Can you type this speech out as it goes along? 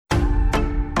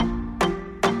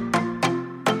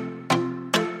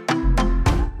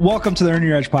Welcome to the Earn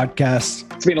Your Edge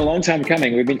podcast. It's been a long time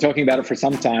coming. We've been talking about it for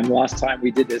some time. Last time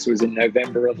we did this was in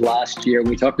November of last year.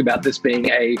 We talked about this being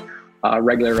a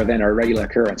regular event or a regular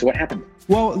occurrence. What happened?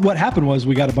 Well, what happened was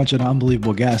we got a bunch of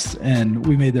unbelievable guests, and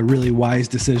we made the really wise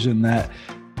decision that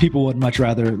people would much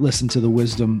rather listen to the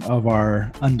wisdom of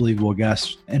our unbelievable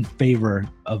guests in favor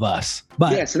of us.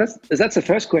 But yeah, so that's the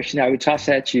first question I would toss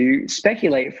at you.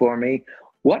 Speculate for me.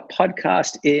 What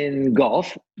podcast in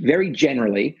golf, very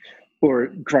generally,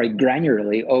 or very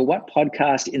granularly, or what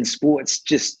podcast in sports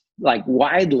just like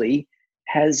widely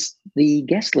has the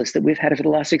guest list that we've had for the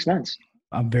last 6 months?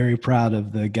 I'm very proud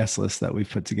of the guest list that we've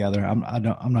put together. I'm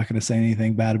not going to say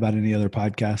anything bad about any other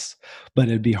podcasts, but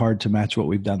it'd be hard to match what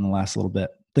we've done the last little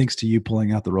bit. Thanks to you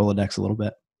pulling out the Rolodex a little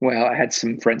bit. Well, I had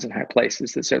some friends in high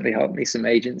places that certainly helped me, some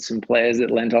agents, some players that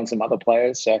lent on some other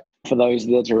players. So for those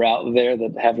that are out there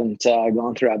that haven't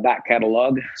gone through our back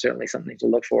catalog, certainly something to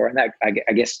look for. And that,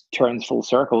 I guess, turns full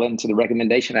circle into the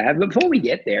recommendation I have. But before we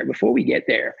get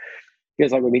there,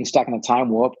 feels like we've been stuck in a time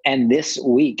warp. And this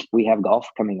week we have golf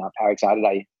coming up. How excited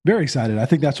are you? Very excited. I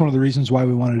think that's one of the reasons why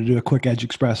we wanted to do a quick Edge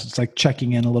Express. It's like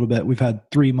checking in a little bit. We've had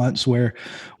 3 months where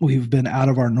we've been out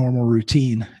of our normal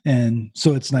routine. And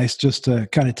so it's nice just to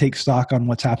kind of take stock on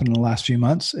what's happened in the last few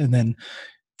months. And then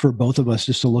for both of us,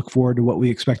 just to look forward to what we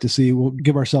expect to see. We'll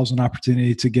give ourselves an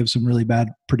opportunity to give some really bad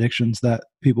predictions that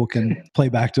people can play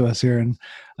back to us here in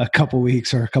a couple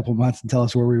weeks or a couple months and tell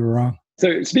us where we were wrong.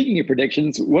 So speaking of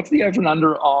predictions, what's the over and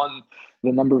under on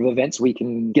the number of events we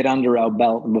can get under our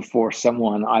belt before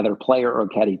someone, either player or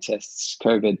caddy, tests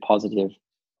COVID positive?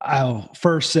 I'll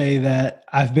first say that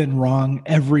I've been wrong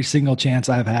every single chance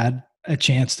I've had a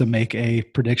chance to make a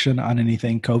prediction on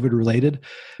anything COVID related.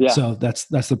 Yeah. So that's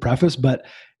the preface. But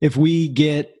if we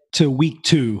get to week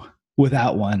 2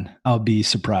 without one, I'll be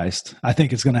surprised. I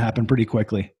think it's going to happen pretty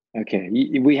quickly. Okay.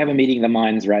 We have a meeting of the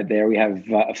minds right there. We have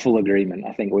a full agreement.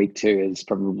 I think week 2 is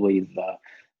probably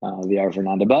the over and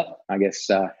under, but I guess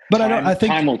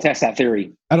time will test that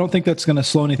theory. I don't think that's going to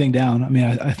slow anything down. I mean,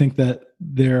 I think that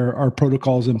there are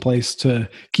protocols in place to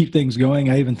keep things going.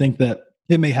 I even think that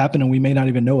it may happen and we may not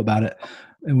even know about it,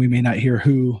 and we may not hear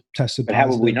who tested positive. But how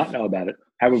would we not know about it?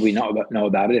 How would we not know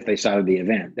about it if they started the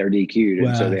event? They're DQ'd. Well,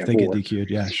 and so if they get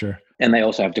DQ'd, yeah, sure. And they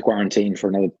also have to quarantine for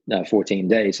another 14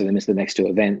 days, so they miss the next 2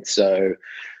 events. So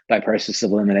by process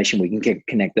of elimination, we can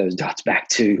connect those dots back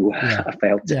to a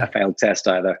failed test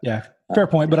either. Yeah, fair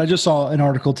point. But I just saw an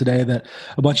article today that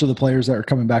a bunch of the players that are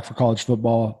coming back for college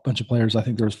football, a bunch of players, I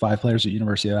think there was 5 players at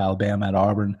University of Alabama, at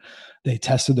Auburn, they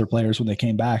tested their players when they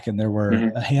came back, and there were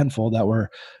a handful that were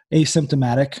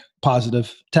asymptomatic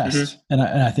positive tests. And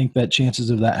I think that chances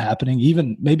of that happening,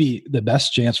 even maybe the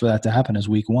best chance for that to happen is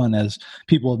week 1, as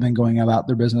people have been going about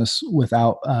their business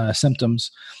without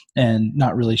symptoms and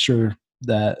not really sure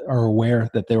that are aware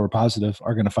that they were positive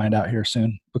are going to find out here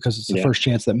soon, because it's the first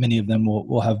chance that many of them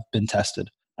will have been tested.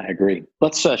 I agree.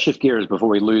 Let's shift gears before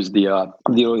we lose the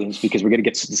audience, because we're going to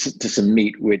get to some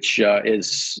meat, which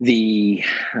is the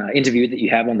interview that you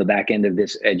have on the back end of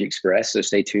this Edge Express. So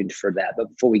stay tuned for that. But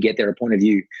before we get there, a point of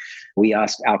view, we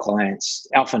asked our clients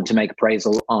often to make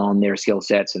appraisal on their skill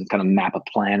sets and kind of map a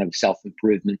plan of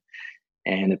self-improvement.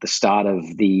 And at the start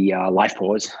of the life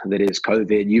pause that is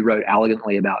COVID, you wrote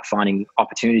elegantly about finding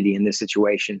opportunity in this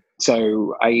situation.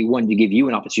 So I wanted to give you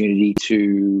an opportunity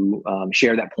to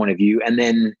share that point of view, and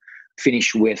then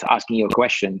finish with asking you a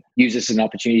question. Use this as an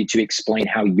opportunity to explain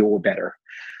how you're better.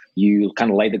 You kind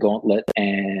of lay the gauntlet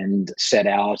and set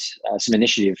out some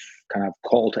initiative, kind of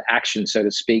call to action, so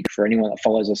to speak, for anyone that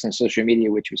follows us on social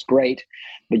media, which was great.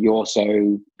 But you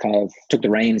also kind of took the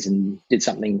reins and did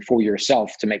something for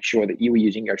yourself to make sure that you were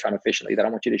using your time efficiently that I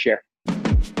want you to share.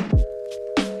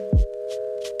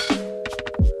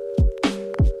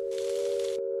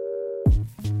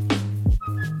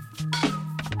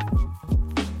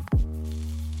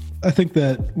 I think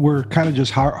that we're kind of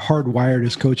just hardwired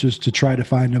as coaches to try to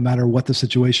find, no matter what the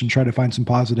situation, try to find some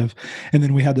positive. And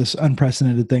then we had this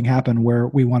unprecedented thing happen where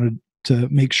we wanted to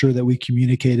make sure that we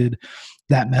communicated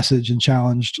that message and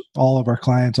challenged all of our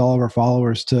clients, all of our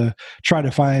followers to try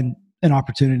to find an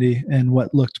opportunity in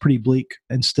what looked pretty bleak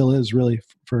and still is really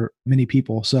for many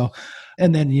people. So,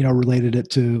 and then, related it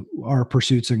to our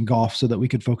pursuits in golf so that we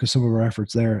could focus some of our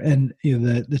efforts there. And,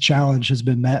 the challenge has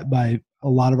been met by a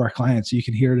lot of our clients. You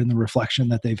can hear it in the reflection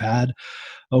that they've had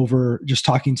over just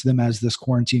talking to them as this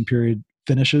quarantine period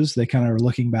finishes. They kind of are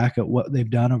looking back at what they've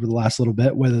done over the last little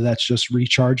bit, whether that's just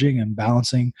recharging and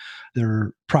balancing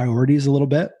their priorities a little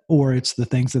bit, or it's the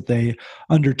things that they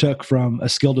undertook from a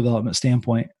skill development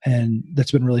standpoint. And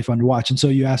that's been really fun to watch. And so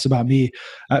you asked about me.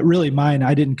 Really mine,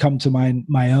 I didn't come to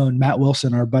my own. Matt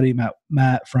Wilson, our buddy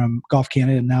Matt from Golf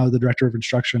Canada, and now the director of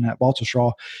instruction at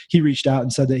Baltusrol, he reached out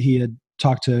and said that he had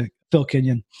talked to Phil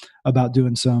Kenyon about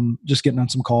just getting on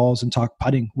some calls and talk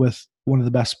putting with one of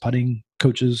the best putting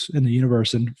coaches in the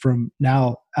universe. And from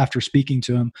now, after speaking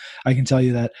to him, I can tell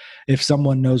you that if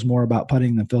someone knows more about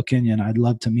putting than Phil Kenyon, I'd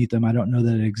love to meet them. I don't know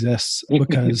that it exists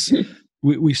because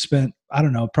we spent, I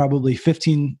don't know, probably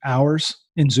 15 hours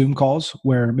in Zoom calls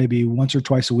where maybe once or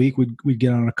twice a week we'd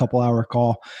get on a couple-hour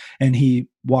call, and he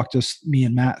walked me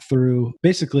and Matt through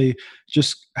basically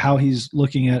just how he's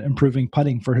looking at improving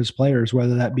putting for his players,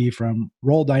 whether that be from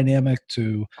roll dynamic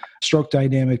to stroke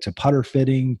dynamic to putter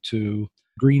fitting to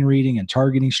green reading and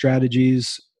targeting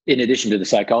strategies. In addition to the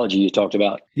psychology you talked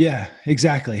about. Yeah,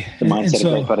 exactly. The mindset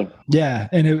of great putting. Yeah,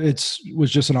 and it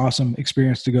was just an awesome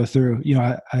experience to go through.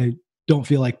 I don't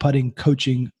feel like putting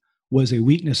coaching was a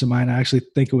weakness of mine. I actually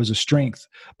think it was a strength.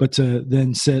 But to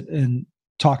then sit and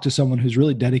talk to someone who's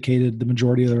really dedicated the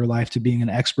majority of their life to being an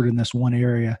expert in this one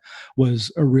area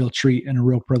was a real treat and a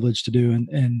real privilege to do.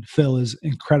 And Phil is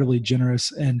incredibly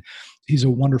generous, and he's a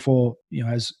wonderful,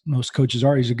 as most coaches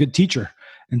are, he's a good teacher.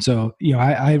 And so,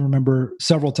 I remember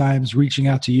several times reaching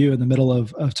out to you in the middle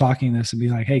of talking this and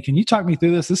being like, hey, can you talk me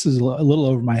through this? This is a little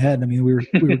over my head. I mean, we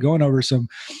were going over some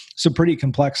pretty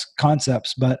complex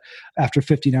concepts, but after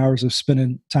 15 hours of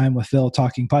spending time with Phil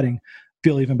talking putting,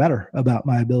 feel even better about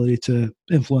my ability to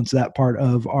influence that part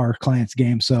of our client's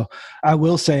game. So I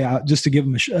will say, just to give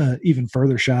him a even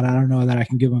further shot, I don't know that I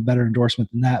can give him a better endorsement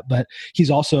than that, but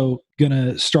he's also going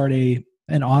to start an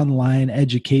online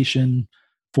education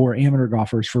for amateur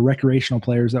golfers, for recreational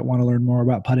players that want to learn more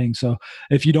about putting. So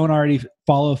if you don't already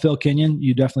follow Phil Kenyon,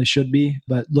 you definitely should be,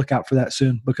 but look out for that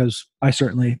soon, because I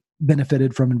certainly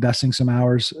benefited from investing some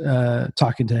hours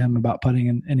talking to him about putting,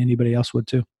 and anybody else would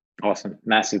too. Awesome.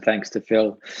 Massive thanks to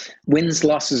Phil. Wins,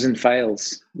 losses, and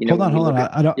fails. Hold on.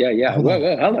 I don't. Yeah.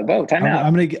 Whoa. Time out.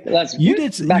 I'm gonna get. You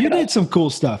did some cool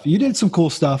stuff. You did some cool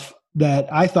stuff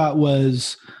that I thought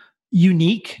was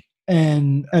unique.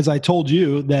 And as I told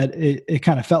you, that it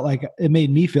kind of felt like, it made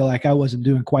me feel like I wasn't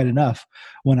doing quite enough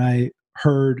when I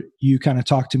heard you kind of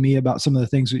talk to me about some of the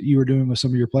things that you were doing with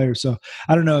some of your players. So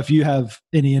I don't know if you have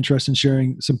any interest in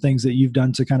sharing some things that you've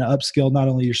done to kind of upskill not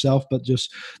only yourself, but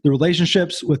just the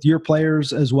relationships with your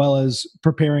players, as well as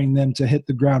preparing them to hit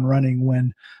the ground running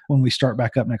when we start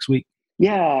back up next week.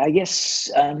 Yeah, I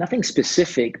guess nothing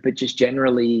specific, but just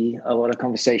generally a lot of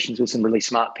conversations with some really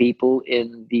smart people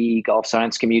in the golf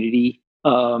science community,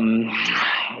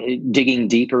 digging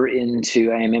deeper into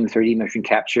AMM 3D motion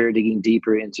capture, digging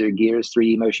deeper into Gears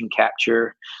 3D motion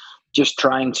capture, just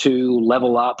trying to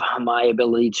level up my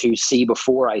ability to see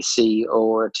before I see,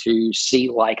 or to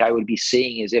see like I would be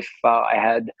seeing as if I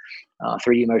had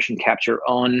 3D motion capture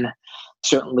on.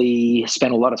 Certainly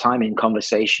spent a lot of time in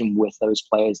conversation with those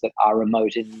players that are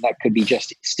remote, and that could be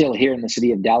just still here in the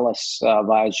city of Dallas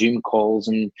via Zoom calls,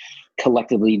 and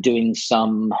collectively doing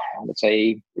some, let's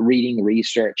say, reading,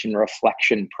 research, and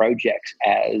reflection projects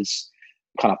as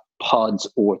kind of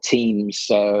pods or teams.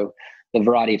 So the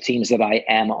variety of teams that I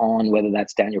am on, whether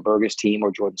that's Daniel Berger's team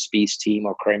or Jordan Spieth's team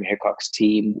or Kramer Hickok's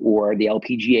team or the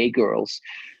LPGA girls,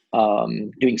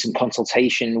 doing some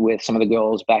consultation with some of the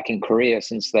girls back in Korea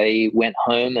since they went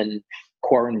home and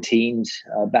quarantined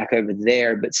back over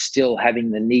there, but still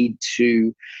having the need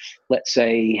to, let's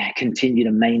say, continue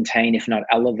to maintain, if not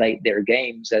elevate their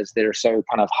games as they're so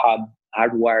kind of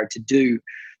hardwired to do.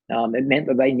 It meant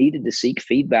that they needed to seek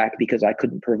feedback because I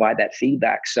couldn't provide that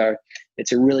feedback. So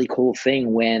it's a really cool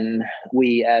thing when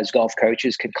we as golf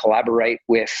coaches can collaborate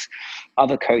with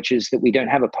other coaches that we don't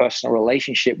have a personal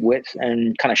relationship with,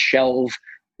 and kind of shelve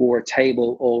or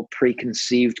table all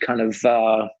preconceived kind of,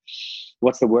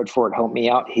 what's the word for it? Help me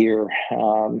out here.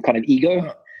 Kind of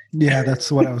ego. Yeah,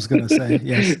 that's what I was going to say.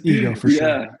 Yes, ego for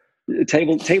sure.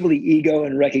 Table the ego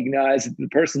and recognize that the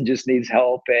person just needs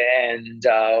help, and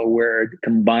we're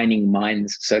combining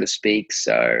minds, so to speak.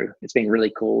 So it's been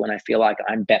really cool, and I feel like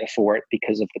I'm better for it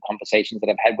because of the conversations that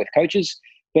I've had with coaches.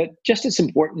 But just as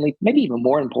importantly, maybe even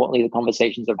more importantly, the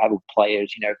conversations I've had with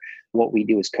players. What we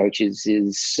do as coaches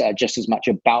is just as much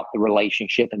about the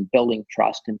relationship and building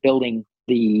trust and building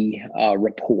the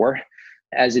rapport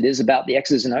as it is about the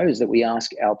X's and O's that we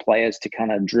ask our players to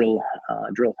kind of drill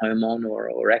home on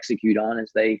or execute on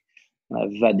as they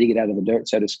dig it out of the dirt,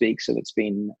 so to speak. So it's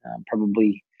been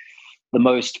probably the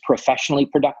most professionally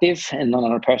productive, and then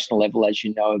on a personal level, as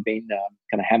you know, I've been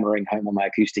kind of hammering home on my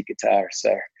acoustic guitar.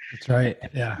 So that's right.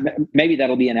 Yeah. Maybe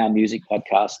that'll be in our music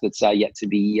podcast that's yet to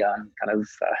be kind of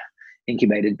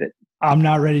incubated. But I'm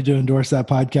not ready to endorse that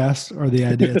podcast or the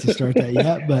idea to start that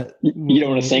yet. But you don't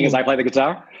want to sing as I play the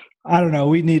guitar? I don't know.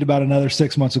 We need about another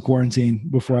 6 months of quarantine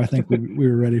before I think we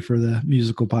were ready for the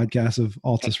musical podcast of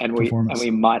Alta's performance.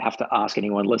 And we might have to ask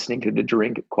anyone listening to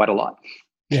drink quite a lot.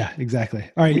 Yeah, exactly.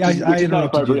 All right, which is not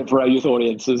appropriate for our youth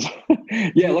audiences.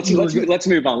 Yeah, let's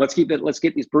move on. Let's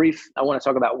get these brief. I want to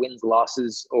talk about wins,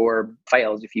 losses, or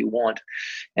fails if you want,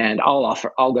 and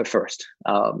I'll go first.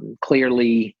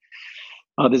 Clearly,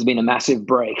 there's been a massive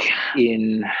break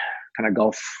in kind of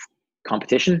golf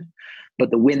competition. But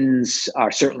the wins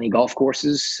are certainly golf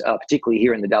courses, particularly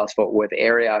here in the Dallas-Fort Worth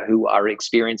area, who are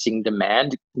experiencing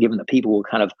demand, given that people were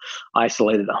kind of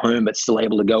isolated at home, but still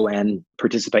able to go and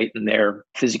participate in their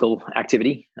physical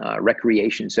activity,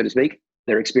 recreation, so to speak.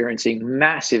 They're experiencing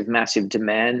massive, massive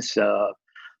demands,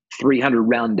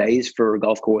 300-round days for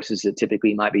golf courses that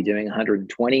typically might be doing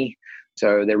 120.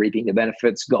 So they're reaping the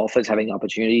benefits. Golfers having the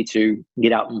opportunity to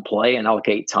get out and play and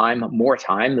allocate more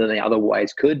time than they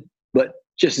otherwise could. But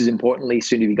just as importantly,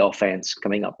 soon-to-be golf fans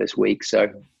coming up this week. So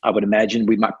I would imagine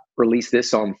we might release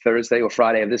this on Thursday or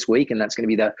Friday of this week, and that's going to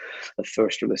be the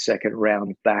first or the second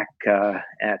round back on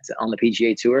the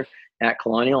PGA Tour at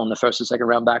Colonial, and the first or second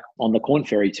round back on the Korn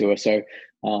Ferry Tour. So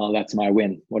that's my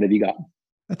win. What have you got?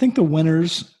 I think the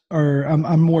winners are.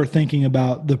 I'm more thinking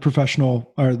about the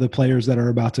professional or the players that are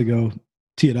about to go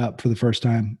tee it up for the first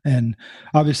time. And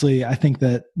obviously I think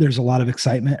that there's a lot of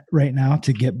excitement right now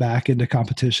to get back into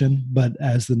competition. But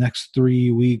as the next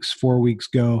 3 weeks, 4 weeks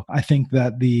go, I think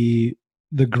that the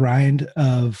grind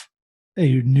of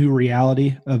a new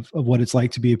reality of what it's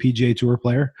like to be a PGA Tour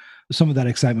player, some of that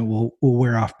excitement will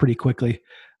wear off pretty quickly,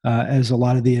 as a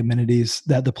lot of the amenities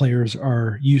that the players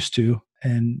are used to,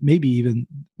 and maybe even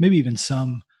there's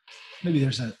some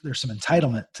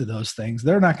entitlement to those things.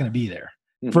 They're not going to be there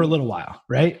for a little while,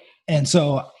 right? And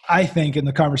so I think in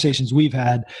the conversations we've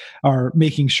had are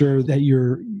making sure that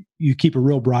you keep a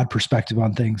real broad perspective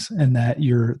on things, and that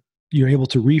you're able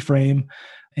to reframe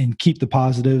and keep the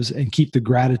positives and keep the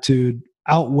gratitude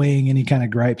outweighing any kind of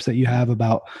gripes that you have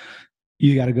about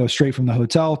you got to go straight from the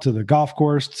hotel to the golf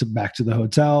course to back to the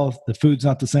hotel. The food's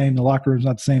not the same. The locker room's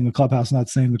not the same. The clubhouse is not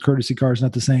the same. The courtesy car is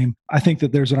not the same. I think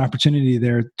that there's an opportunity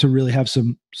there to really have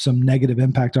some negative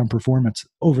impact on performance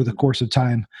over the course of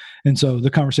time. And so the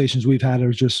conversations we've had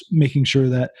are just making sure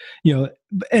that,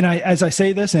 and as I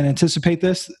say this and anticipate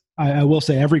this, I will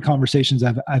say every conversations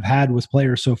I've had with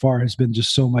players so far has been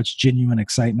just so much genuine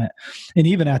excitement. And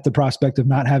even at the prospect of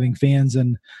not having fans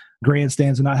and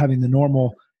grandstands and not having the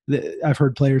normal, I've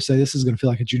heard players say this is going to feel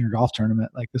like a junior golf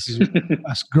tournament. Like this is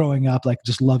us growing up, like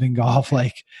just loving golf.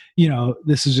 Like,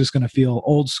 this is just going to feel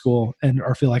old school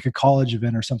or feel like a college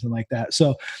event or something like that.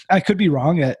 So I could be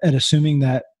wrong at assuming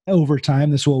that over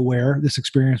time this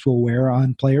experience will wear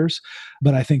on players.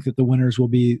 But I think that the winners will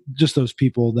be just those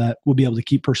people that will be able to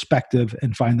keep perspective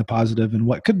and find the positive in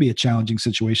what could be a challenging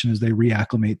situation as they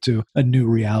reacclimate to a new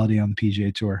reality on the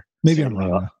PGA Tour. Maybe I'm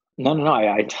wrong though. No,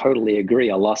 I totally agree.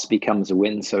 A loss becomes a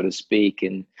win, so to speak,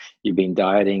 and you've been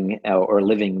dieting or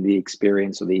living the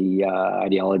experience or the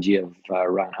ideology of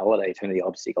Ryan Holiday, turning the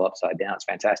obstacle upside down. It's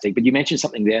fantastic. But you mentioned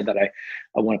something there that I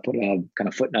want to put a kind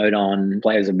of footnote on.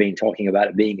 Players have been talking about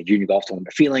it being a junior golf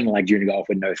tournament, feeling like junior golf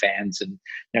with no fans and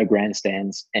no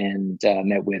grandstands, and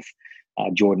met with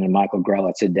Jordan and Michael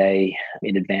Greller today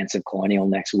in advance of Colonial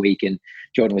next week. And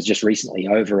Jordan was just recently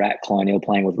over at Colonial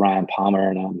playing with Ryan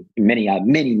Palmer and many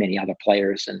other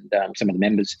players and some of the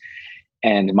members.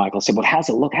 And Michael said, well, how does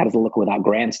it look without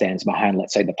grandstands behind,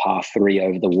 let's say, the par 3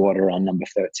 over the water on number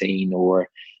 13 or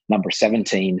number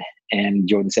 17? And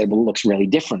Jordan said, well, it looks really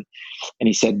different. And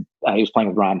he said he was playing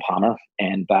with Ryan Palmer,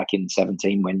 and back in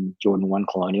 16 when Jordan won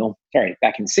Colonial,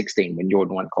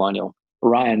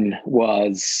 Ryan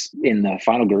was in the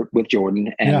final group with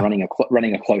Jordan and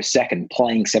running a close second,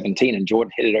 playing 17, and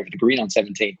Jordan hit it over the green on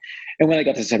 17. And when they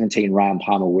got to 17, Ryan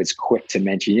Palmer was quick to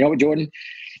mention, you know what, Jordan?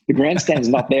 The grandstand's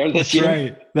not there this year.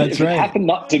 Right. That's if right. It happened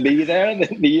not to be there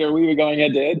the year we were going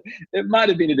head-to-head, it might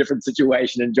have been a different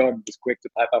situation. And Jordan was quick to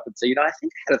pipe up and say, I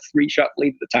think I had a 3-shot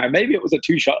lead at the time. Maybe it was a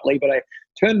 2-shot lead, but I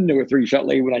turned into a 3-shot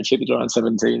lead when I chipped it on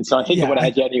 17. So I think it would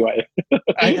have had you anyway.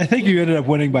 I think you ended up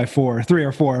winning by 3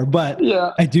 or 4. But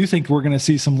I do think we're going to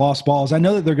see some lost balls. I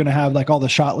know that they're going to have like all the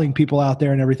shot link people out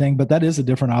there and everything, but that is a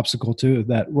different obstacle too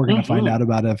that we're going to find out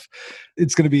about. If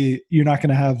it's going to be, you're not going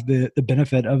to have the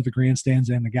benefit of the grandstands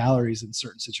and the galleries in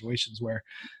certain situations where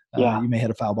you may hit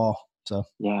a foul ball. So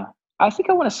I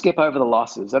think I want to skip over the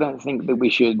losses. I don't think that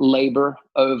we should labor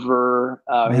over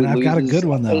Man, who I've got a loses. good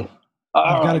one though. All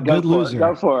I've got right, a good loser.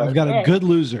 Go for it. I've got a good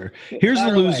loser. Here's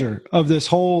the loser of this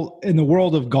whole, in the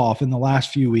world of golf in the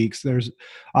last few weeks. There's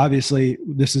obviously,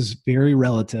 this is very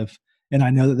relative. And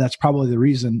I know that that's probably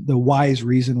the wise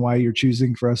reason why you're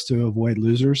choosing for us to avoid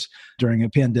losers during a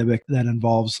pandemic that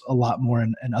involves a lot more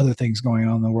and other things going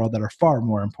on in the world that are far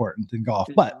more important than golf.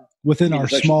 But within our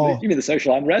small... You mean the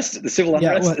social unrest, the civil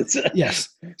unrest? Yes.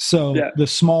 So the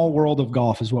small world of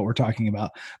golf is what we're talking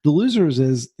about. The losers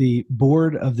is the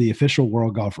board of the official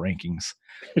World Golf Rankings.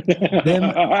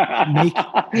 Them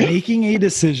making a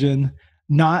decision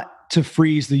not to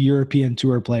freeze the European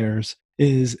Tour players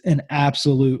is an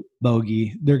absolute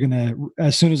bogey. They're going to,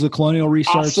 as soon as the Colonial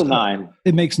restarts,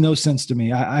 it makes no sense to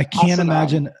me. I can't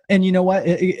imagine. And you know what?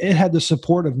 It had the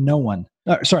support of no one.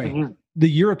 The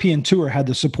European Tour had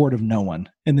the support of no one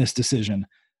in this decision.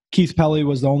 Keith Pelley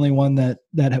was the only one that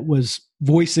was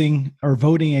voicing or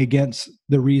voting against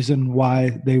the reason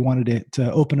why they wanted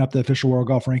to open up the official World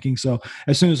Golf Ranking. So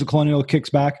as soon as the Colonial kicks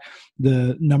back,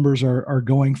 the numbers are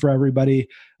going for everybody.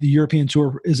 The European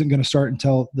Tour isn't going to start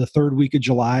until the third week of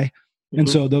July. And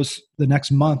so the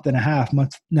next month and a half,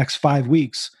 next 5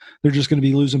 weeks, they're just going to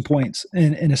be losing points.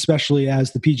 And especially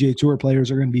as the PGA Tour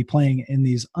players are going to be playing in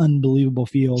these unbelievable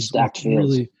fields,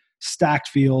 really stacked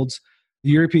fields. The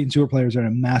European Tour players are at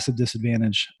a massive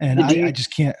disadvantage. And I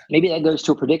just can't. Maybe that goes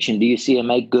to a prediction. Do you see him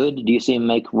make good? Do you see him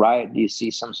make right? Do you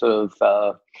see some sort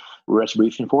of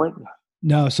retribution for it?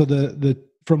 No. So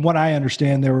from what I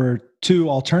understand, there were two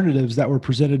alternatives that were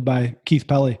presented by Keith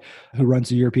Pelley, who runs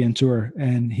the European Tour.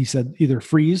 And he said either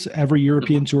freeze every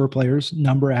European Tour player's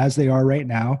number as they are right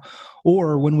now,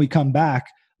 or when we come back,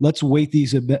 let's weight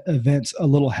these events a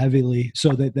little heavily so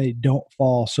that they don't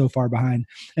fall so far behind.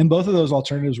 And both of those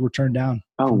alternatives were turned down.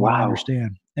 Oh, wow. I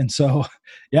understand. And so,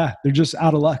 they're just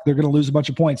out of luck. They're going to lose a bunch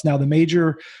of points. Now, the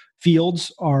major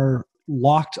fields are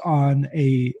locked on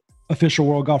a official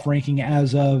World Golf Ranking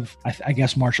as of, I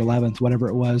guess, March 11th, whatever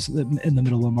it was, in the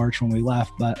middle of March when we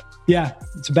left. But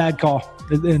it's a bad call.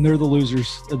 And they're the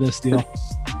losers of this deal.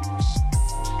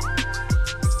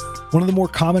 One of the more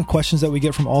common questions that we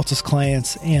get from Altus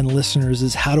clients and listeners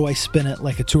is, how do I spin it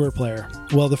like a tour player?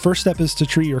 Well, the first step is to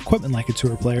treat your equipment like a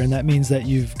tour player, and that means that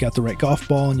you've got the right golf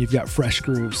ball and you've got fresh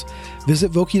grooves.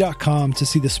 Visit Vokey.com to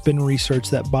see the spin research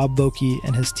that Bob Vokey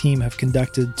and his team have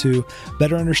conducted to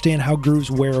better understand how grooves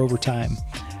wear over time.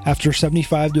 After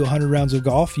 75 to 100 rounds of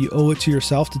golf, you owe it to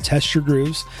yourself to test your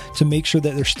grooves to make sure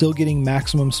that they're still getting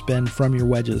maximum spin from your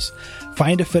wedges.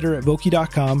 Find a fitter at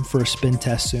Vokey.com for a spin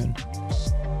test soon.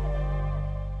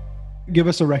 Give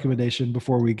us a recommendation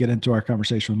before we get into our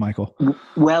conversation with Michael.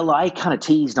 Well, I kind of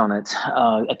teased on it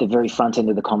at the very front end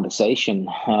of the conversation.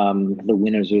 The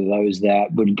winners are those that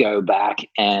would go back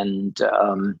and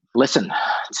listen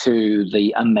to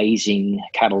the amazing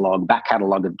back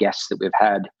catalog of guests that we've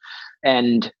had.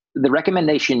 And the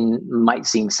recommendation might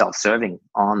seem self-serving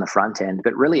on the front end,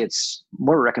 but really it's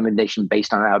more a recommendation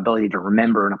based on our ability to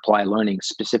remember and apply learning,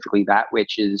 specifically that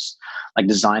which is like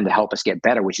designed to help us get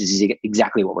better, which is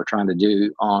exactly what we're trying to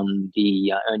do on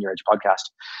the Earn Your Edge podcast.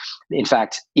 In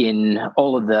fact, in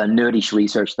all of the nerdish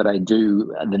research that I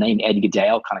do, the name Edgar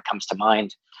Dale kind of comes to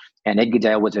mind. And Edgar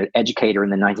Dale was an educator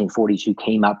in the 1940s who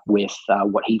came up with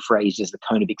what he phrased as the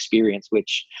cone of experience,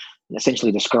 which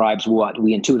essentially describes what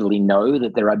we intuitively know,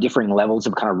 that there are differing levels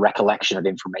of kind of recollection of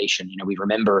information. You know, we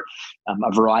remember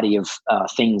a variety of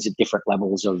things at different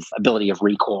levels of ability of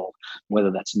recall,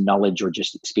 whether that's knowledge or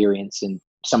just experience. And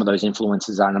some of those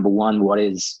influences are, number one, what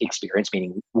is experience,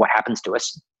 meaning what happens to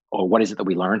us, or what is it that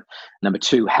we learn? Number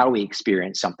two, how we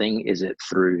experience something. Is it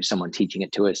through someone teaching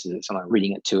it to us? Is it someone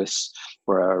reading it to us?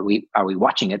 Or are we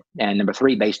watching it? And number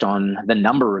three, based on the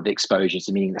number of exposures,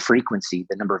 meaning the frequency,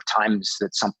 the number of times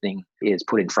that something is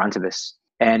put in front of us.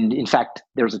 And in fact,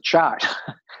 there's a chart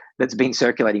that's been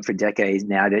circulating for decades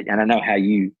now. And I know how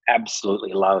you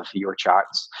absolutely love your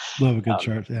charts. Love a good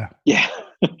chart, yeah. Yeah.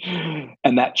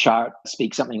 And that chart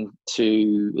speaks something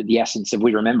to the essence of,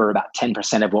 we remember about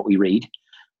 10% of what we read.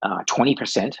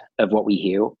 20% of what we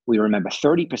hear. We remember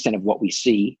 30% of what we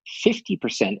see,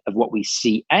 50% of what we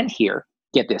see and hear.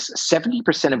 Get this,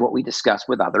 70% of what we discuss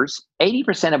with others,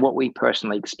 80% of what we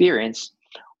personally experience,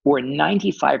 or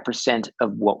 95%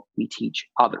 of what we teach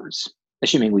others,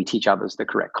 assuming we teach others the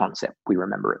correct concept, we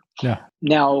remember it. Yeah.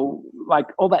 Now, like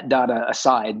all that data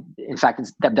aside, in fact,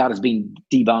 that data has been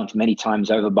debunked many times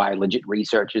over by legit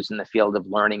researchers in the field of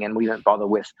learning, and we don't bother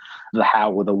with the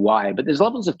how or the why. But there's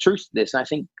levels of truth to this, and I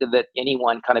think that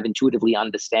anyone kind of intuitively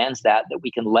understands that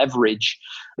we can leverage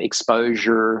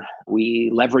exposure, we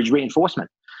leverage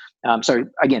reinforcement. So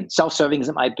again, self-serving as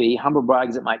it might be, humble brag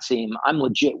as it might seem, I'm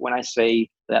legit when I say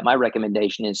that my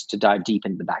recommendation is to dive deep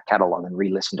into the back catalog and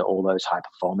re-listen to all those high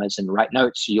performers and write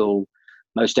notes. You'll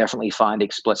most definitely find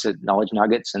explicit knowledge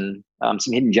nuggets and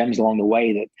some hidden gems along the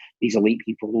way that these elite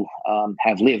people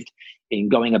have lived in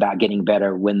going about getting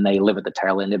better when they live at the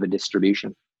tail end of a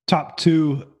distribution. Top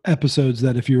 2 episodes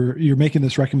that if you're making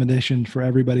this recommendation for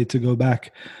everybody to go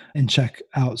back and check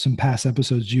out some past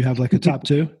episodes, do you have like a top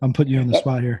 2? I'm putting you on the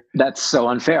spot here. That's so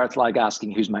unfair. It's like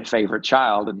asking who's my favorite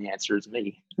child, and the answer is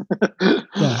me.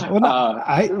 Yeah. Well, no,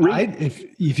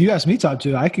 if you ask me top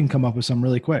 2, I can come up with some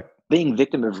really quick. Being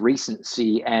victim of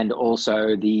recency and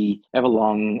also the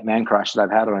everlong man crush that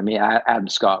I've had on me, Adam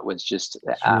Scott was just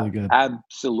really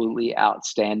absolutely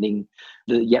outstanding.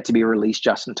 The yet to be released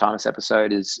Justin Thomas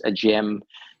episode is a gem.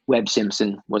 Webb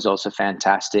Simpson was also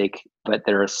fantastic, but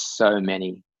there are so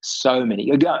many.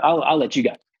 I'll let you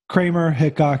go. Kramer,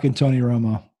 Hickok, and Tony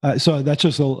Romo. So that's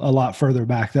just a lot further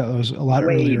back. That was a lot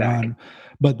earlier on,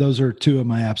 but those are 2 of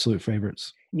my absolute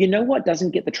favorites. You know what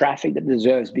doesn't get the traffic that it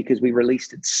deserves because we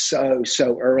released it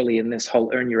so early in this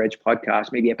whole Earn Your Edge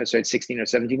podcast, maybe episode 16 or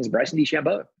 17, is Bryson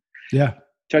DeChambeau. Yeah.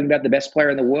 Talking about the best player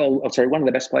in the world, one of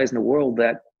the best players in the world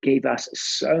that gave us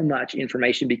so much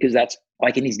information because that's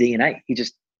like in his DNA. He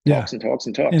just talks and talks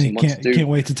and talks. And he can't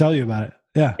wait to tell you about it.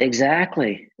 Yeah.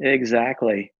 Exactly.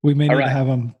 We may need to have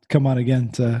him come on again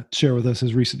to share with us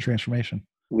his recent transformation.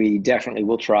 We definitely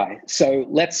will try. So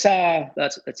let's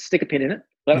stick a pin in it,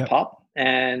 let it pop.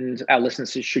 And our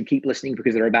listeners should keep listening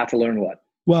because they're about to learn what?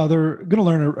 Well, they're going to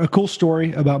learn a cool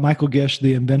story about Michael Gish,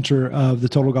 the inventor of the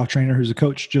Total Golf Trainer, who's a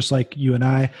coach just like you and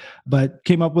I, but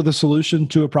came up with a solution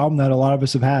to a problem that a lot of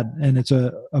us have had. And it's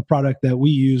a product that we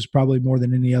use probably more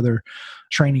than any other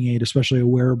training aid, especially a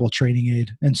wearable training aid.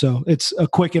 And so it's a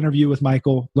quick interview with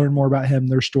Michael, learn more about him,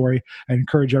 their story. I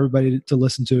encourage everybody to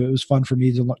listen to it. It was fun for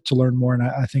me to learn more. And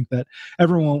I think that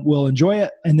everyone will enjoy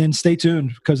it. And then stay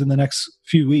tuned because in the next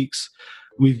few weeks,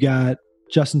 we've got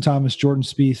Justin Thomas, Jordan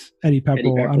Spieth, Eddie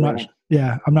Pepperell.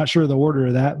 I'm not sure the order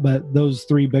of that, but those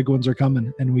 3 big ones are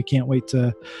coming, and we can't wait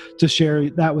to share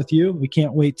that with you. We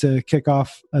can't wait to kick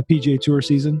off a PGA Tour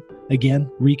season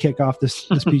again, re-kick off this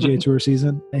PGA Tour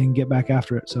season, and get back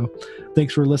after it. So,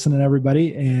 thanks for listening,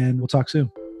 everybody, and we'll talk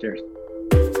soon. Cheers.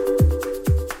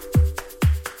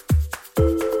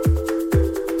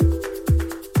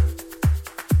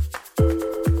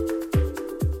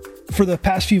 For the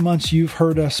past few months, you've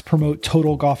heard us promote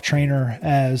Total Golf Trainer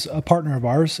as a partner of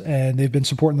ours, and they've been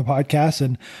supporting the podcast.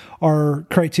 And our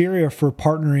criteria for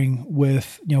partnering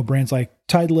with, brands like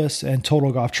Titleist and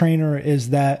Total Golf Trainer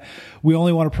is that we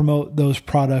only want to promote those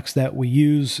products that we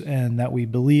use and that we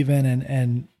believe in,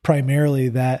 and primarily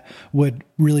that would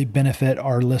really benefit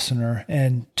our listener.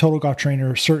 And Total Golf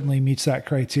Trainer certainly meets that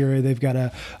criteria. They've got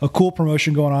a cool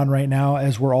promotion going on right now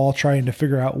as we're all trying to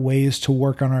figure out ways to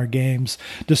work on our games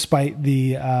despite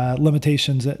the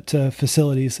limitations to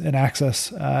facilities and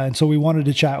access. And so we wanted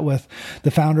to chat with the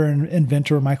founder and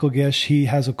inventor, Michael Gish. He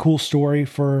has a cool story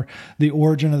for the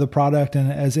origin of the product.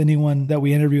 And as anyone that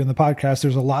we interview in the podcast,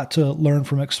 there's a lot to learn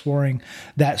from exploring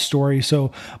that story.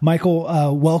 So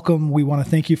Michael, welcome. We want to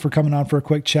thank you for coming on for a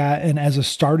quick chat. And as a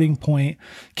starting point,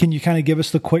 can you kind of give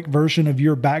us the quick version of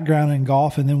your background in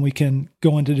golf, and then we can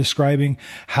go into describing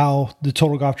how the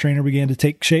Total Golf Trainer began to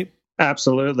take shape?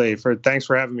 Absolutely. Thanks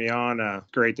for having me on.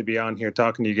 Great to be on here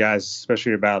talking to you guys,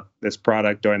 especially about this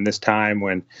product during this time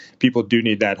when people do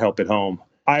need that help at home.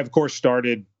 I, of course,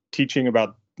 started teaching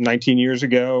about 19 years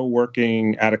ago,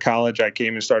 working out of college. I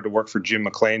came and started to work for Jim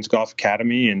McLean's Golf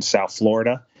Academy in South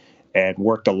Florida, and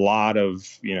worked a lot of,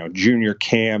 junior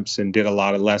camps and did a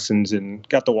lot of lessons and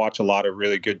got to watch a lot of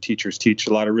really good teachers teach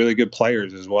a lot of really good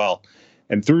players as well.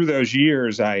 And through those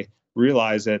years, I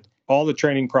realized that all the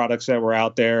training products that were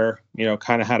out there,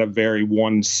 kind of had a very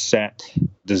one set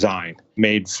design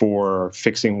made for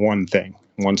fixing one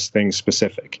thing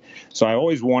specific. So I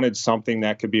always wanted something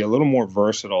that could be a little more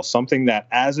versatile, something that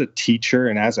as a teacher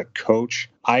and as a coach,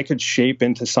 I could shape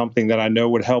into something that I know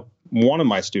would help one of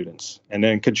my students, and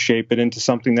then could shape it into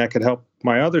something that could help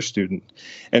my other student,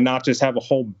 and not just have a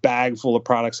whole bag full of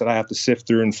products that I have to sift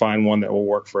through and find one that will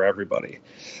work for everybody.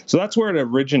 So that's where it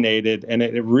originated. And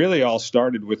it really all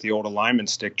started with the old alignment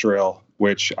stick drill,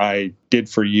 which I did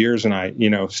for years.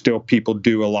 And still people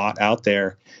do a lot out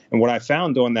there. And what I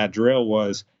found doing that drill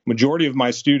was majority of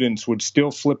my students would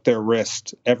still flip their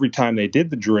wrist every time they did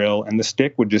the drill, and the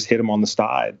stick would just hit them on the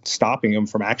side, stopping them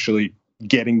from actually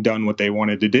getting done what they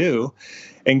wanted to do,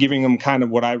 and giving them kind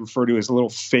of what I refer to as a little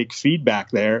fake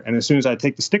feedback there. And as soon as I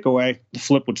take the stick away, the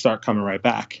flip would start coming right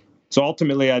back. So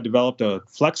ultimately, I developed a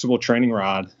flexible training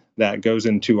rod that goes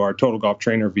into our Total Golf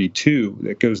Trainer V2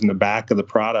 that goes in the back of the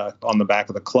product, on the back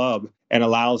of the club, and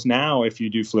allows now, if you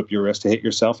do flip your wrist, to hit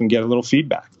yourself and get a little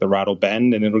feedback. The rod will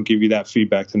bend and it'll give you that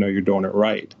feedback to know you're doing it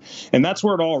right. And that's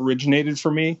where it all originated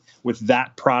for me, with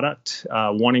that product,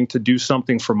 wanting to do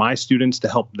something for my students to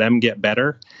help them get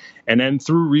better. And then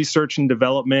through research and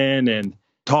development and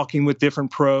talking with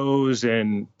different pros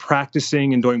and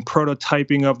practicing and doing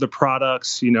prototyping of the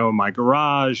products, in my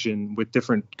garage and with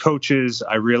different coaches,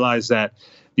 I realized that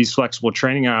these flexible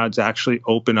training rods actually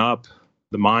open up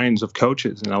the minds of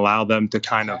coaches and allow them to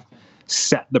kind of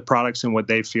set the products in what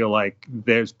they feel like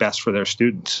is best for their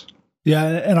students. Yeah.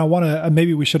 And I want to,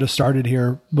 maybe we should have started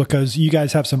here because you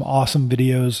guys have some awesome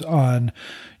videos on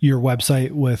your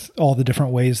website with all the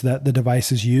different ways that the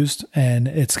device is used. And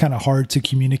it's kind of hard to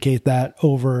communicate that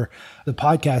over the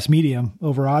podcast medium,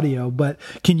 over audio. But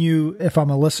can you, if I'm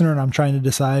a listener and I'm trying to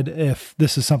decide if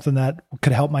this is something that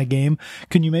could help my game,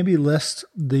 can you maybe list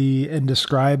and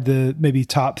describe the maybe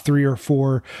top 3 or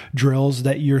 4 drills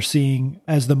that you're seeing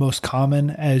as the most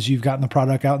common as you've gotten the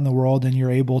product out in the world and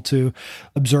you're able to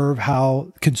observe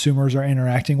how consumers are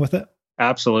interacting with it?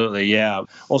 Absolutely, yeah.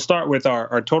 We'll start with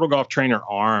our Total Golf Trainer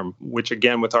arm, which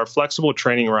again, with our flexible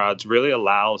training rods, really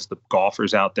allows the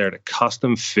golfers out there to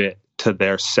custom fit to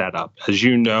their setup. As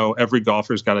you know, every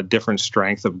golfer's got a different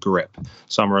strength of grip.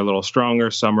 Some are a little stronger,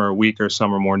 some are weaker,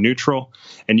 some are more neutral.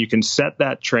 And you can set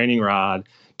that training rod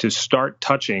to start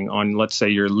touching on, let's say,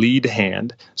 your lead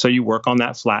hand. So you work on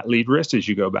that flat lead wrist as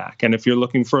you go back. And if you're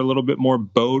looking for a little bit more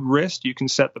bowed wrist, you can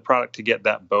set the product to get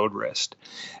that bowed wrist.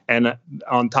 And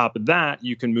on top of that,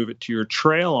 you can move it to your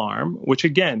trail arm, which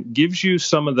again gives you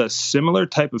some of the similar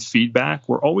type of feedback.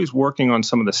 We're always working on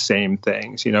some of the same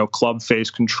things, club face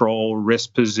control,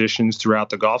 wrist positions throughout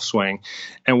the golf swing.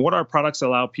 And what our products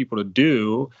allow people to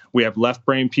do, we have left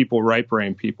brain people, right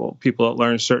brain people, people that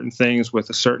learn certain things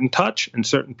with a certain touch and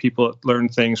certain people that learn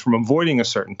things from avoiding a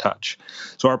certain touch.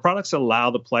 So our products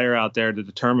allow the player out there to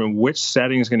determine which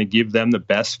setting is going to give them the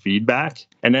best feedback.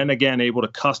 And then again, able to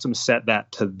custom set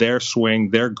that to their swing,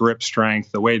 their grip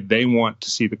strength, the way they want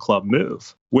to see the club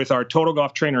move. With our Total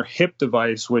Golf Trainer hip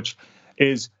device, which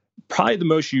is probably the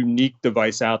most unique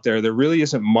device out there. There really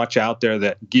isn't much out there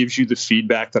that gives you the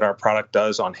feedback that our product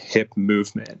does on hip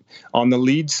movement. On the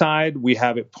lead side, we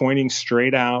have it pointing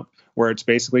straight out, where it's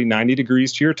basically 90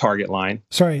 degrees to your target line.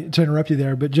 Sorry to interrupt you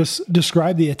there, but just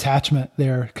describe the attachment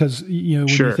there. Because,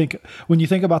 when you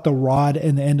think about the rod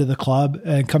and the end of the club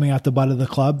and coming out the butt of the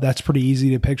club, that's pretty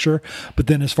easy to picture. But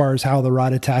then as far as how the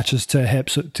rod attaches to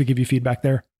hips to give you feedback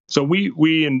there. So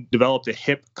we developed a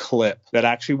hip clip that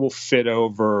actually will fit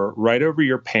right over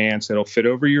your pants. It'll fit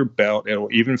over your belt.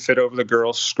 It'll even fit over the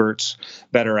girls' skirts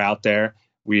that are out there.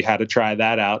 We had to try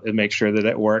that out and make sure that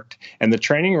it worked. And the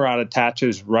training rod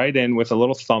attaches right in with a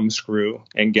little thumb screw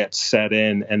and gets set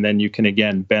in. And then you can,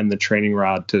 again, bend the training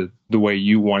rod to the way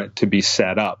you want it to be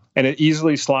set up. And it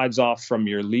easily slides off from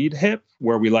your lead hip,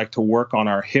 where we like to work on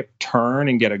our hip turn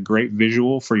and get a great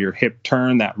visual for your hip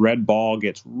turn. That red ball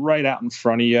gets right out in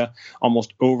front of you,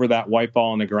 almost over that white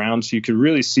ball on the ground. So you can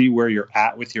really see where you're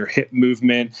at with your hip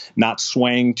movement, not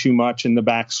swaying too much in the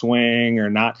backswing or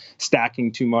not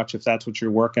stacking too much if that's what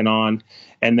you're working on.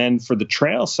 And then for the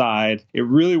trail side, it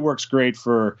really works great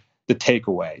for the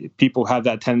takeaway. People have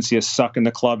that tendency of sucking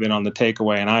the club in on the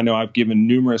takeaway. And I know I've given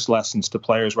numerous lessons to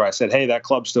players where I said, hey, that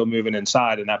club's still moving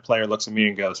inside. And that player looks at me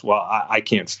and goes, well, I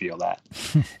can't feel that.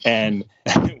 And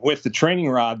with the training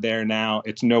rod there now,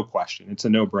 it's no question. It's a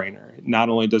no-brainer. Not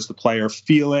only does the player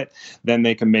feel it, then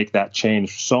they can make that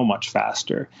change so much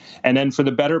faster. And then for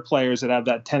the better players that have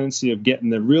that tendency of getting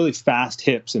the really fast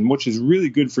hips, and which is really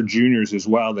good for juniors as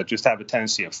well, that just have a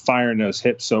tendency of firing those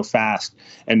hips so fast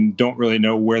and don't really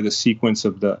know where the sequence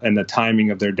of the timing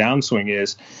of their downswing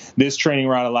is. This training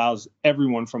rod allows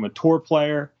everyone from a tour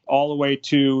player all the way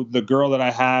to the girl that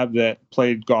I have that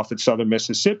played golf at Southern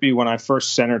Mississippi. When I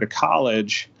first sent her to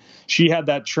college, she had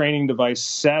that training device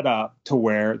set up to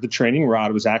where the training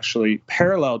rod was actually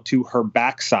parallel to her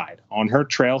backside on her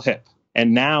trail hip.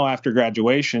 And now after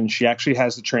graduation, she actually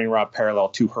has the training rod parallel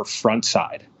to her front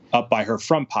side, up by her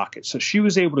front pocket. So she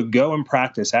was able to go and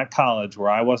practice at college where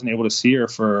I wasn't able to see her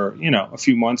for, a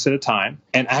few months at a time,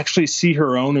 and actually see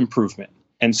her own improvement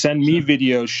and send me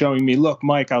videos showing me, look,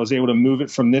 Mike, I was able to move it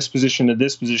from this position to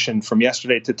this position from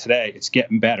yesterday to today. It's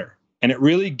getting better. And it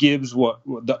really gives what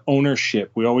the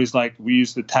ownership. We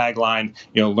use the tagline,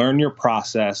 learn your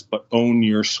process, but own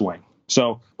your swing.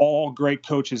 So all great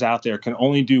coaches out there can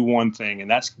only do one thing, and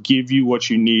that's give you what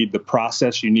you need, the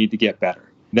process you need to get better.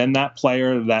 Then that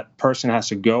person has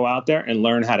to go out there and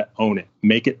learn how to own it,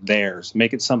 make it theirs,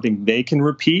 make it something they can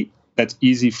repeat, that's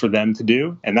easy for them to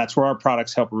do. And that's where our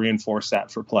products help reinforce that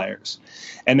for players.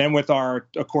 And then with our,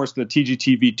 of course, the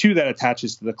TGT V2 that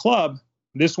attaches to the club,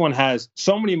 this one has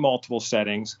so many multiple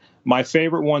settings. My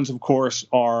favorite ones, of course,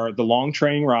 are the long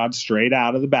training rod straight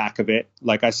out of the back of it.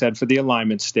 Like I said, for the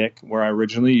alignment stick where I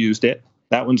originally used it.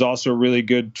 That one's also really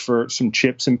good for some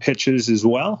chips and pitches as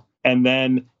well. And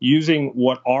then using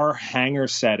what our hanger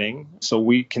setting, so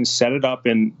we can set it up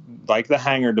in like the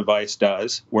hanger device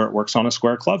does, where it works on a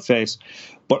square club face.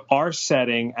 But our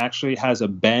setting actually has a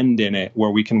bend in it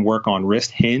where we can work on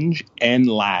wrist hinge and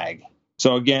lag.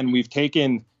 So again, we've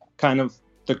taken kind of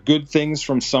the good things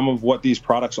from some of what these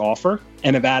products offer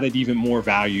and have added even more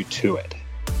value to it.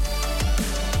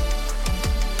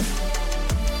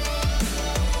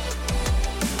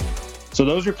 So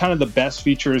those are kind of the best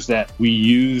features that we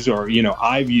use, or,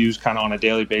 I've used kind of on a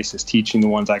daily basis, teaching, the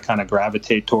ones I kind of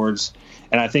gravitate towards.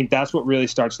 And I think that's what really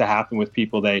starts to happen with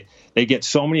people. They get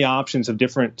so many options of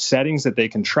different settings that they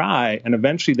can try, and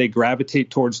eventually they gravitate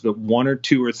towards the one or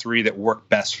two or three that work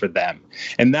best for them.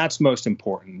 And that's most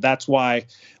important. That's why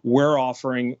we're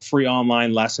offering free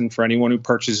online lesson for anyone who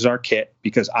purchases our kit,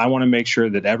 because I want to make sure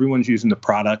that everyone's using the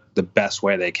product the best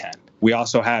way they can. We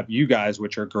also have you guys,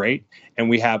 which are great, and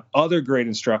we have other great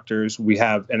instructors. We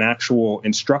have an actual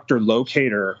instructor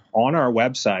locator on our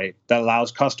website that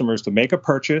allows customers to make a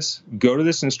purchase, go to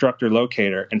this instructor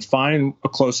locator, and find a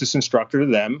closest instructor to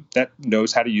them that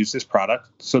knows how to use this product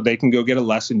so they can go get a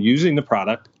lesson using the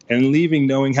product and leaving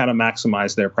knowing how to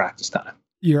maximize their practice time.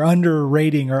 You're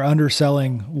underrating or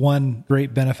underselling one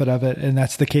great benefit of it, and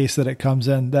that's the case that it comes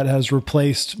in that has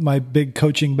replaced my big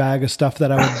coaching bag of stuff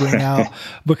that I would bring out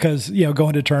because,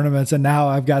 going to tournaments, and now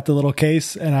I've got the little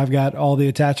case and I've got all the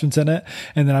attachments in it,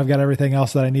 and then I've got everything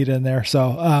else that I need in there. So,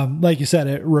 like you said,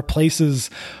 it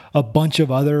replaces a bunch of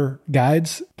other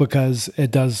guides because it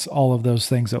does all of those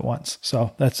things at once.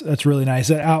 So that's really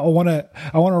nice. I want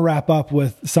to wrap up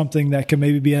with something that can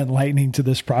maybe be enlightening to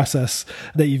this process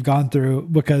that you've gone through,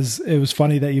 because it was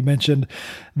funny that you mentioned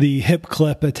the hip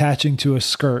clip attaching to a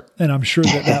skirt. And I'm sure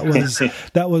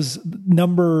that was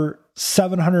number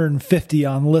 750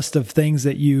 on the list of things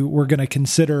that you were going to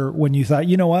consider when you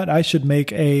thought, I should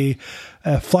make a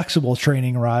flexible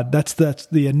training rod. That's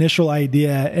the initial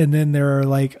idea. And then there are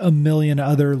like a million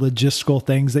other logistical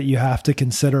things that you have to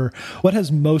consider. What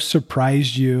has most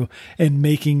surprised you in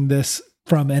making this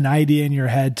from an idea in your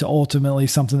head to ultimately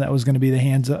something that was going to be the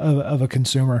hands of a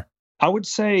consumer? I would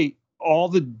say all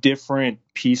the different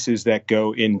pieces that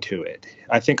go into it.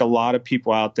 I think a lot of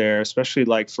people out there, especially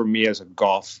like for me as a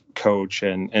golf coach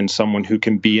and someone who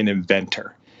can be an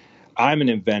inventor. I'm an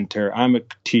inventor. I'm a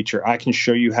teacher. I can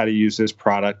show you how to use this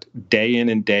product day in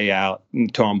and day out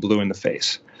until I'm blue in the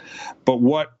face. But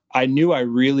what I knew I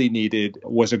really needed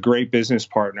was a great business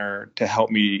partner to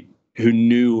help me, who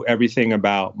knew everything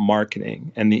about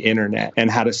marketing and the internet and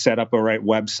how to set up a right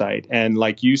website. And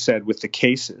like you said, with the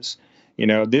cases,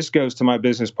 this goes to my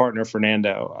business partner,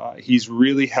 Fernando. He's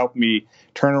really helped me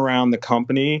turn around the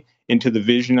company into the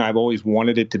vision I've always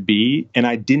wanted it to be. And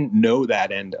I didn't know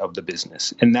that end of the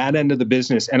business. And that end of the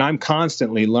business, and I'm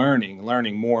constantly learning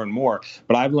more and more,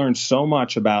 but I've learned so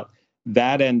much about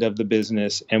that end of the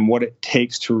business and what it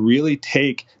takes to really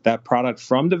take that product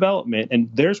from development. And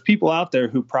there's people out there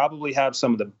who probably have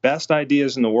some of the best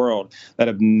ideas in the world that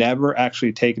have never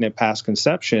actually taken it past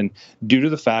conception due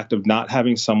to the fact of not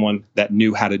having someone that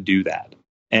knew how to do that.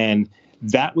 And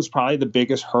that was probably the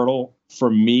biggest hurdle for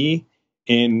me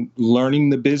in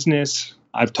learning the business.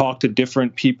 I've talked to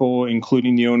different people,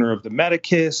 including the owner of the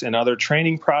Medicus and other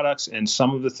training products, and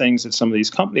some of the things that some of these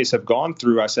companies have gone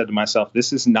through. I said to myself,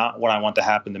 this is not what I want to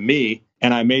happen to me.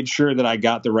 And I made sure that I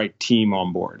got the right team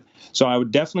on board. So I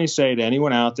would definitely say to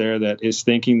anyone out there that is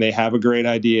thinking they have a great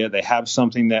idea, they have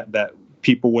something that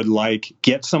people would like,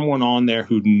 get someone on there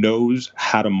who knows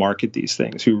how to market these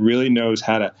things, who really knows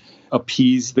how to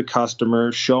appease the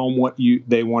customer, show them what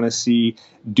they want to see,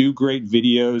 do great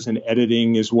videos, and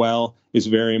editing as well is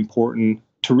very important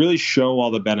to really show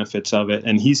all the benefits of it.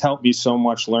 And he's helped me so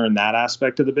much learn that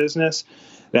aspect of the business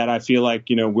that I feel like,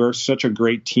 we're such a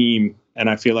great team. And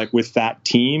I feel like with that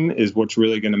team is what's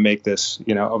really going to make this,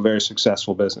 a very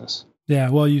successful business. Yeah,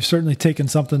 well, you've certainly taken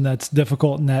something that's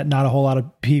difficult and that not a whole lot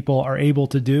of people are able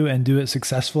to do and do it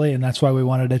successfully. And that's why we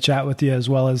wanted to chat with you, as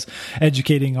well as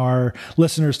educating our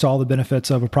listeners to all the benefits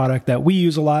of a product that we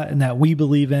use a lot and that we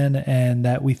believe in and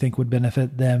that we think would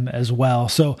benefit them as well.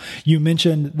 So you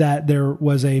mentioned that there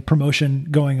was a promotion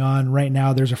going on right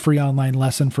now. There's a free online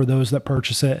lesson for those that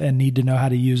purchase it and need to know how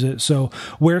to use it. So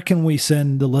where can we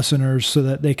send the listeners so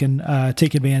that they can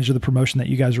take advantage of the promotion that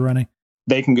you guys are running?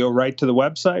 they can go right to the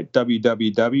website,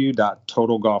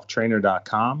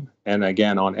 www.totalgolftrainer.com. And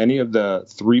again, on any of the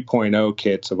 3.0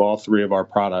 kits of all three of our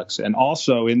products. And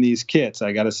also in these kits,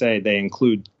 I got to say, they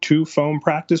include 2 foam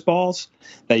practice balls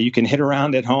that you can hit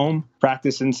around at home,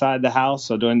 practice inside the house.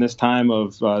 So during this time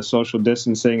of social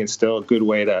distancing, it's still a good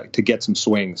way to get some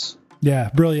swings.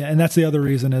 Yeah, brilliant. And that's the other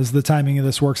reason is the timing of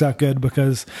this works out good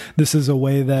because this is a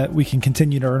way that we can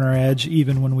continue to earn our edge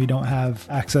even when we don't have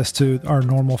access to our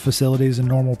normal facilities and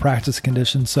normal practice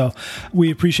conditions. So we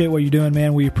appreciate what you're doing,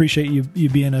 man. We appreciate you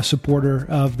being a supporter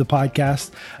of the podcast,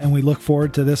 and we look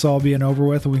forward to this all being over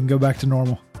with and we can go back to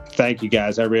normal. Thank you,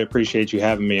 guys. I really appreciate you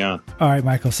having me on. All right,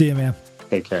 Michael. See you, man.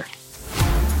 Take care.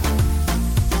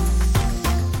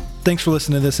 Thanks for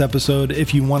listening to this episode.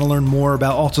 If you want to learn more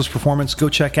about Altus Performance, go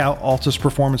check out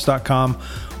altusperformance.com.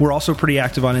 We're also pretty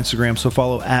active on Instagram, so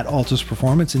follow at Altus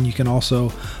Performance, and you can also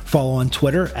follow on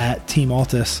Twitter at Team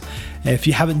Altus. If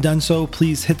you haven't done so,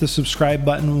 please hit the subscribe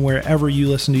button wherever you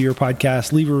listen to your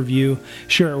podcast, leave a review,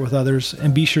 share it with others,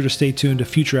 and be sure to stay tuned to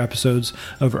future episodes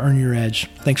of Earn Your Edge.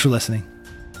 Thanks for listening.